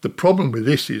 the problem with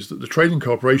this is that the Trade and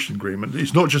Cooperation Agreement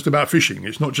is not just about fishing.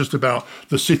 It's not just about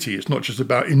the city. It's not just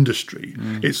about industry.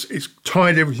 It's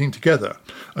tied everything together.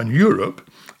 And Europe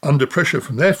under pressure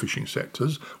from their fishing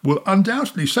sectors, will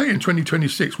undoubtedly say in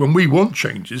 2026, when we want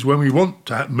changes, when we want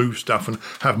to move stuff and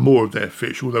have more of their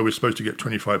fish, although we're supposed to get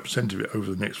 25% of it over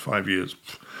the next 5 years,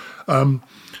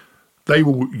 they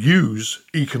will use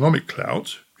economic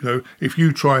clout. If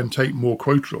you try and take more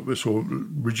quota of this or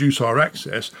reduce our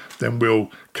access, then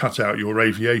we'll cut out your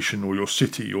aviation or your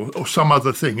city or some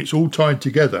other thing. It's all tied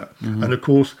together. Mm-hmm. And of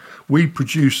course, we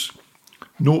produce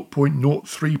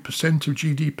 0.03% of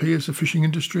GDP as a fishing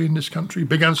industry in this country,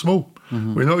 big and small.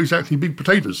 Mm-hmm. We're not exactly big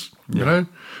potatoes,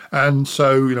 And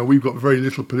so, we've got very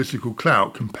little political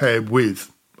clout compared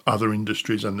with other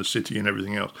industries and the city and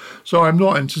everything else. So I'm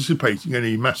not anticipating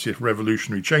any massive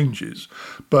revolutionary changes,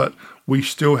 but we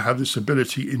still have this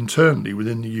ability internally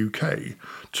within the UK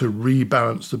to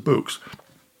rebalance the books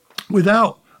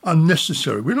without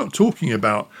unnecessary. We're not talking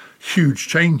about huge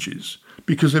changes,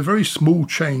 because a very small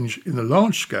change in the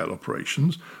large-scale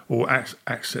operations or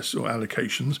access or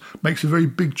allocations makes a very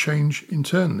big change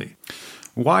internally.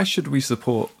 Why should we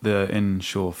support the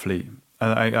inshore fleet?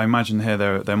 I imagine here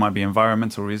there might be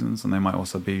environmental reasons and there might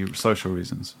also be social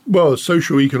reasons. Well,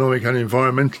 social, economic and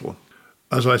environmental.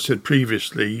 As I said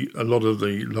previously, a lot of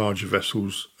the larger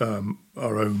vessels are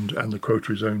owned and the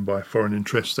quota is owned by foreign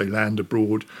interests. They land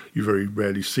abroad. You very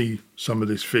rarely see some of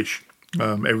this fish.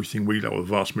 Everything we know, the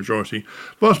vast majority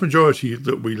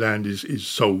that we land is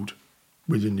sold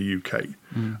within the UK.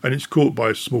 And it's caught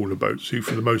by smaller boats who,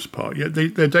 for the most part,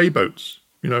 they're day boats,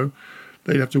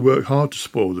 They'd have to work hard to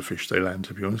spoil the fish they land,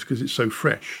 to be honest, because it's so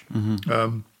fresh.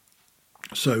 Mm-hmm.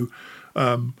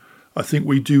 I think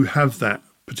we do have that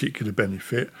particular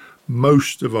benefit.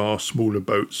 Most of our smaller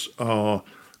boats are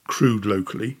crewed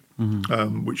locally,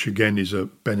 which again is a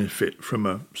benefit from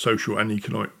a social and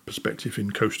economic perspective in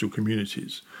coastal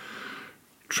communities.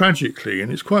 Tragically,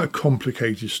 and it's quite a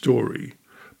complicated story,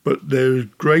 but there is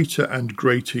greater and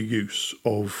greater use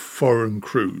of foreign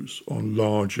crews on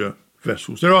larger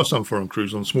vessels. There are some foreign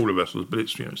crews on smaller vessels, but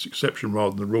it's it's exception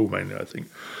rather than the rule mainly, I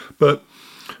think. But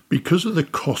because of the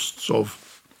costs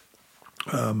of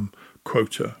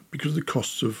quota, because of the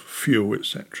costs of fuel,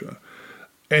 etc.,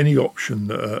 any option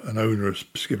that an owner, a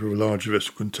skipper of a larger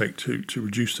vessel can take to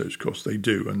reduce those costs, they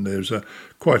do. And there's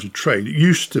quite a trade. It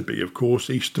used to be, of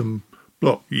course, Eastern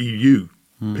Bloc, EU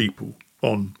people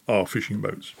on our fishing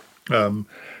boats.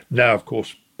 Now, of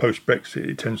course, post-Brexit,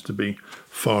 it tends to be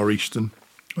Far Eastern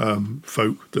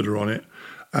folk that are on it.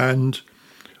 And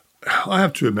I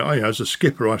have to admit, as a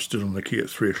skipper, I stood on the quay at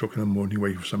 3 o'clock in the morning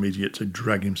waiting for some idiot to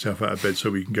drag himself out of bed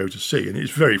so we can go to sea. And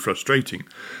it's very frustrating.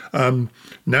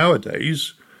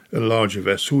 Nowadays, a larger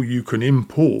vessel, you can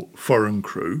import foreign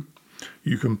crew.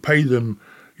 You can pay them.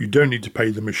 You don't need to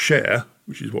pay them a share,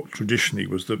 which is what traditionally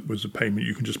was the payment.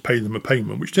 You can just pay them a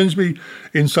payment, which tends to be,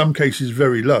 in some cases,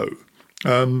 very low.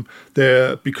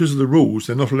 Because of the rules,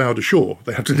 they're not allowed ashore.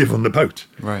 They have to live on the boat.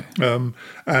 Right.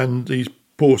 And these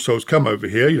poor souls come over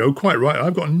here, quite right.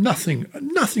 I've got nothing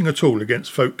at all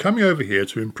against folk coming over here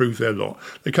to improve their lot.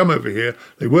 They come over here,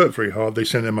 they work very hard, they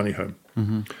send their money home.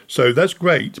 Mm-hmm. So that's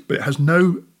great, but it has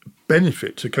no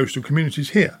benefit to coastal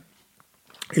communities here.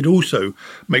 It also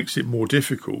makes it more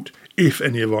difficult if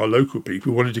any of our local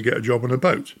people wanted to get a job on a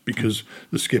boat, because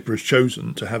the skipper has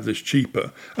chosen to have this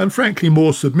cheaper and frankly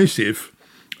more submissive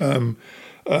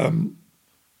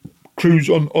crews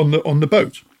on the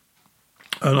boat.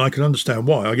 And I can understand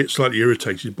why. I get slightly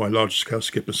irritated by large scale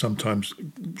skippers sometimes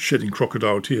shedding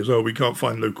crocodile tears. Oh, we can't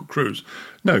find local crews.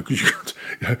 No, because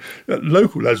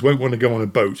local lads won't want to go on a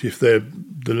boat if the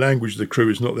language of the crew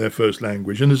is not their first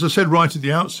language. And as I said right at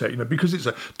the outset, because it's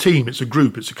a team, it's a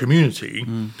group, it's a community,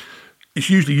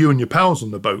 it's usually you and your pals on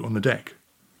the boat, on the deck.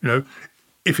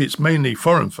 If it's mainly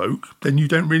foreign folk, then you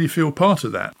don't really feel part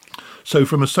of that. So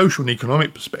from a social and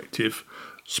economic perspective,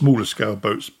 smaller scale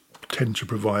boats tend to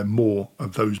provide more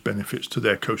of those benefits to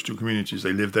their coastal communities.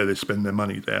 They live there, they spend their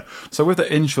money there. So with the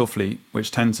inshore fleet,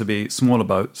 which tend to be smaller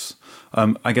boats,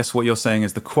 I guess what you're saying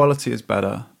is the quality is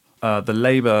better, the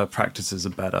labour practices are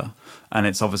better, and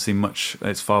it's obviously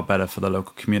it's far better for the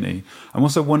local community. I'm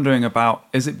also wondering about,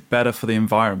 is it better for the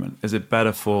environment? Is it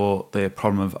better for the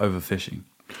problem of overfishing?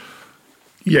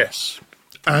 Yes.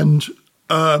 And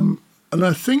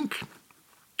I think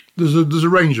there's a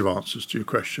range of answers to your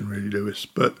question, really, Lewis,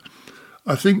 but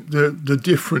I think the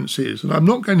difference is, and I'm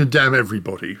not going to damn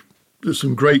everybody, there's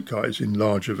some great guys in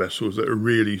larger vessels that are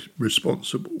really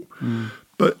responsible.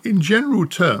 But in general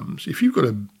terms, if you've got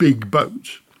a big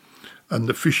boat and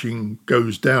the fishing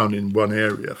goes down in one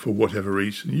area for whatever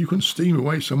reason, you can steam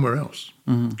away somewhere else.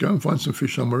 Go and find some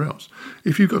fish somewhere else.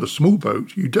 If you've got a small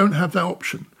boat, you don't have that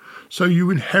option. So you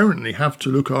inherently have to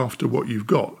look after what you've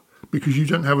got because you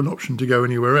don't have an option to go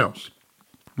anywhere else.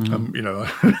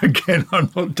 Again, I'm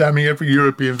not damning every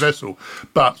European vessel,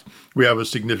 but we have a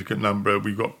significant number.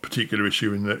 We've got a particular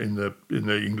issue in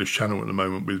the English Channel at the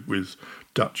moment with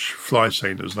Dutch fly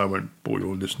sailors, and I won't bore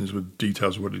your listeners with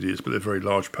details of what it is, but they're very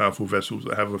large, powerful vessels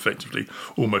that have effectively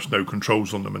almost no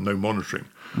controls on them and no monitoring.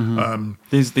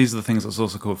 These are the things that's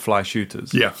also called fly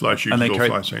shooters. Yeah, fly shooters and fly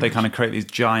sailors. They kind of create these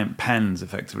giant pens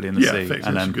effectively in the sea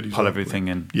and then pull everything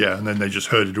in. Yeah, and then they just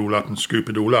herd it all up and scoop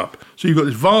it all up. So you've got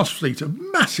this vast fleet of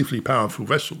massively powerful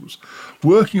vessels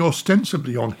working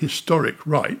ostensibly on historic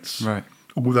rights. Right.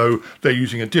 Although they're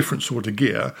using a different sort of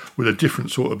gear with a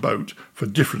different sort of boat for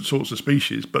different sorts of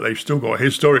species, but they've still got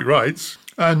historic rights.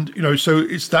 And, so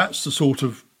that's the sort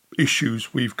of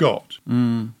issues we've got.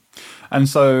 And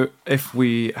so if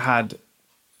we had,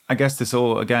 I guess this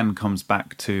all again comes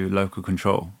back to local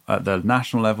control at the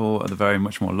national level, at the very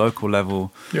much more local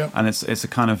level. Yeah. And it's a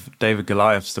kind of David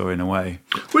Goliath story in a way.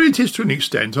 Well, it is to an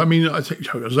extent. I mean, I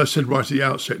think, as I said right at the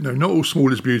outset, no, not all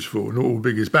small is beautiful, not all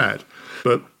big is bad.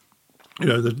 But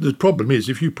the problem is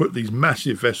if you put these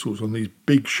massive vessels on these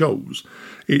big shoals,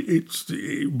 it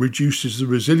reduces the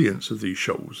resilience of these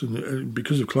shoals. And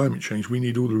because of climate change, we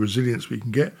need all the resilience we can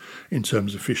get in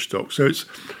terms of fish stock. So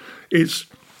it's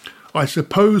I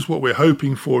suppose what we're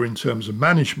hoping for in terms of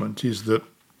management is that,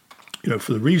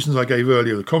 for the reasons I gave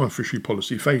earlier, the common fishery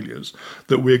policy failures,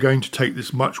 that we're going to take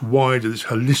this much wider, this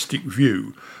holistic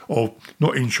view of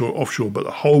not inshore, offshore, but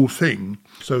the whole thing,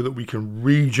 so that we can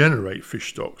regenerate fish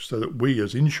stocks, so that we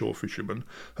as inshore fishermen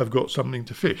have got something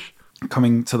to fish.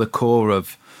 Coming to the core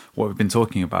of what we've been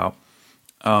talking about,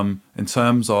 in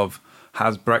terms of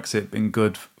has Brexit been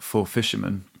good for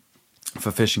fishermen, for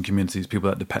fishing communities, people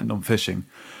that depend on fishing?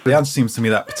 The answer seems to me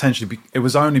that potentially it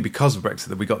was only because of Brexit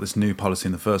that we got this new policy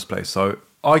in the first place. So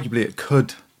arguably it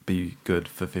could be good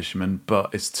for fishermen,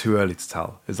 but it's too early to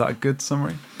tell. Is that a good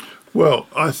summary? Well,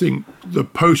 I think the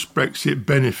post-Brexit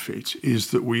benefit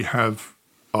is that we have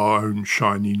our own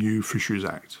shiny new Fisheries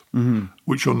Act,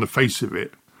 which on the face of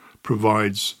it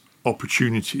provides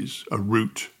opportunities, a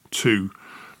route to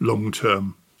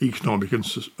long-term economic and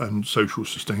social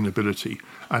sustainability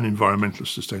and environmental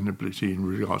sustainability in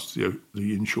regards to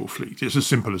the inshore fleet. It's as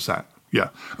simple as that, yeah.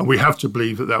 And we have to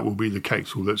believe that will be the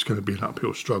case, although it's going to be an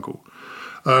uphill struggle.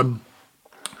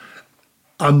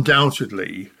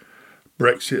 Undoubtedly,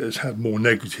 Brexit has had more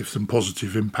negative than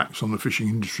positive impacts on the fishing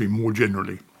industry more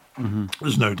generally.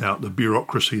 There's no doubt the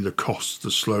bureaucracy, the costs,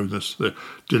 the slowness, the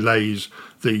delays,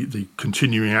 the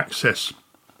continuing access.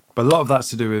 But a lot of that's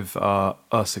to do with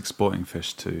us exporting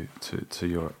fish to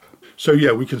Europe. So,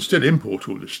 yeah, we can still import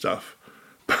all this stuff.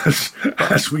 But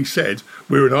as we said,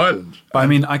 we're an island. But I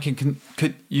mean,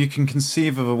 you can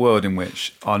conceive of a world in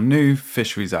which our new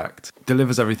Fisheries Act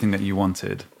delivers everything that you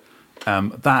wanted.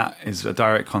 That is a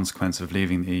direct consequence of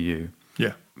leaving the EU.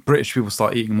 Yeah. British people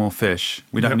start eating more fish.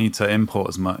 We don't need to import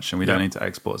as much and we don't need to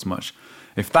export as much.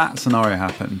 If that scenario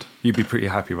happened, you'd be pretty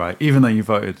happy, right? Even though you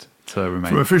voted to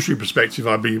remain. From a fishery perspective,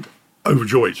 I'd be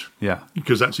overjoyed. Yeah.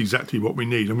 Because that's exactly what we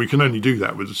need. And we can only do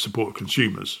that with the support of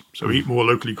consumers. So eat more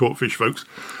locally caught fish, folks.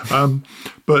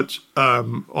 But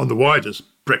on the wider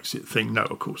Brexit thing, no,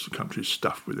 of course, the country's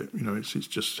stuffed with it. It's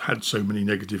just had so many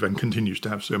negative and continues to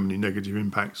have so many negative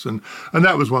impacts. And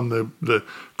that was one of the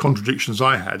contradictions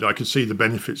I had. I could see the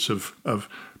benefits of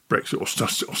Brexit,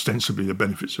 or ostensibly the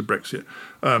benefits of Brexit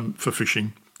for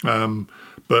fishing.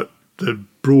 But the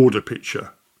broader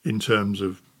picture in terms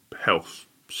of health,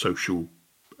 social,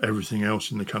 everything else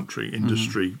in the country,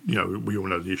 industry, we all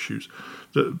know the issues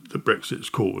that Brexit's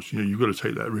caused. You've got to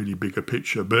take that really bigger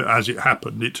picture. But as it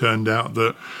happened, it turned out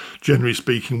that, generally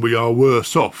speaking, we are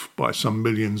worse off by some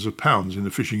millions of pounds in the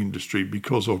fishing industry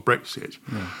because of Brexit.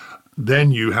 Yeah.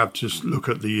 Then you have to look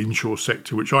at the inshore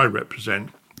sector, which I represent,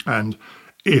 and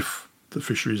if the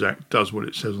Fisheries Act does what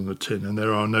it says on the tin and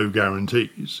there are no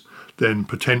guarantees, then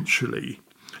potentially,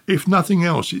 if nothing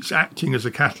else, it's acting as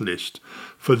a catalyst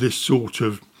for this sort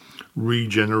of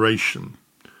regeneration,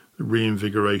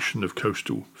 reinvigoration of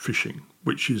coastal fishing,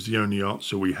 which is the only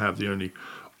answer we have, the only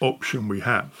option we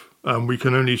have. We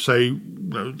can only say,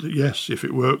 yes, if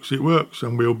it works,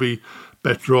 and we'll be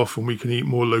better off and we can eat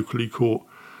more locally caught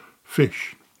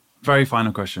fish. Very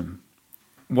final question.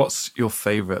 What's your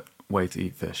favourite way to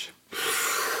eat fish?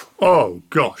 Oh,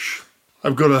 gosh.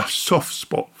 I've got a soft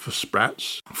spot for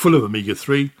sprats, full of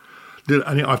omega-3,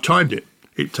 and I've timed it.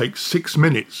 It takes 6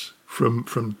 minutes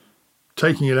from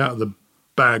taking it out of the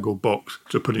bag or box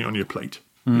to putting it on your plate.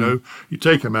 You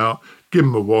take them out, give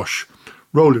them a wash,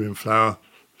 roll them in flour,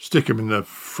 stick them in the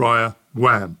fryer,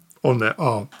 wham, on there.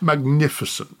 Oh,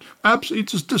 magnificent. Absolutely,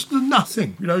 just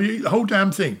nothing. You eat the whole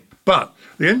damn thing. But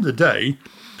at the end of the day,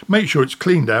 make sure it's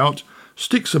cleaned out,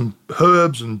 stick some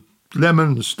herbs and lemon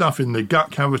and stuff in the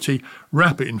gut cavity,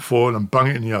 wrap it in foil and bung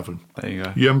it in the oven. There you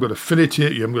go. You haven't got to fillet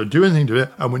it, you haven't got to do anything to it.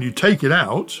 And when you take it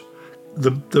out,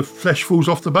 the flesh falls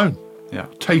off the bone. Yeah.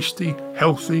 Tasty,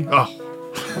 healthy.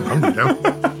 Oh, I'm hungry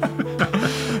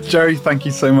now. Jerry, thank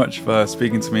you so much for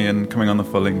speaking to me and coming on The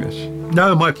Full English.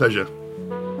 No, my pleasure.